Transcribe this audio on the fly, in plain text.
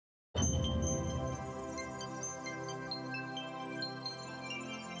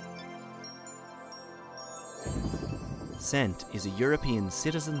SENT is a European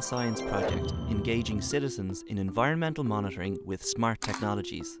citizen science project engaging citizens in environmental monitoring with smart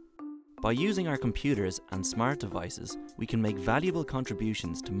technologies. By using our computers and smart devices, we can make valuable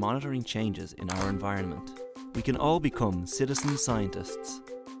contributions to monitoring changes in our environment. We can all become citizen scientists.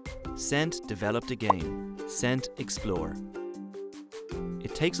 SENT developed a game, SENT Explore.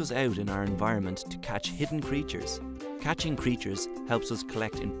 It takes us out in our environment to catch hidden creatures. Catching creatures helps us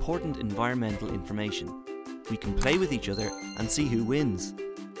collect important environmental information. We can play with each other and see who wins.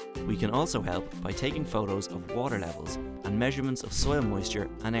 We can also help by taking photos of water levels and measurements of soil moisture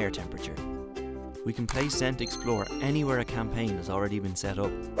and air temperature. We can play SENT Explore anywhere a campaign has already been set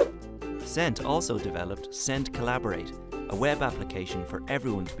up. SENT also developed SENT Collaborate, a web application for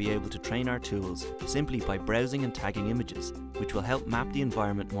everyone to be able to train our tools simply by browsing and tagging images, which will help map the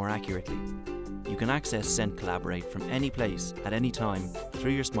environment more accurately. You can access SENT Collaborate from any place, at any time,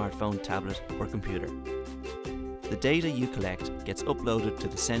 through your smartphone, tablet or computer. The data you collect gets uploaded to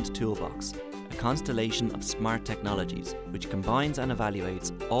the SENT Toolbox, a constellation of smart technologies which combines and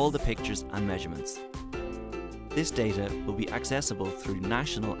evaluates all the pictures and measurements. This data will be accessible through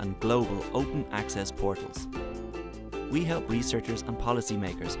national and global open access portals. We help researchers and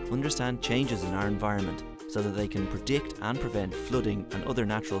policymakers understand changes in our environment so that they can predict and prevent flooding and other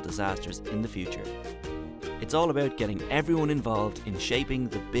natural disasters in the future. It's all about getting everyone involved in shaping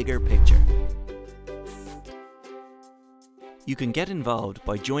the bigger picture. You can get involved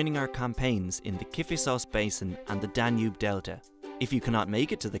by joining our campaigns in the Kifissos Basin and the Danube Delta. If you cannot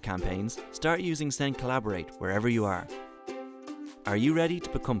make it to the campaigns, start using SENT Collaborate wherever you are. Are you ready to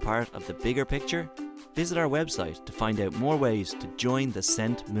become part of the bigger picture? Visit our website to find out more ways to join the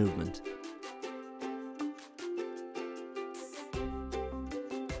SENT movement.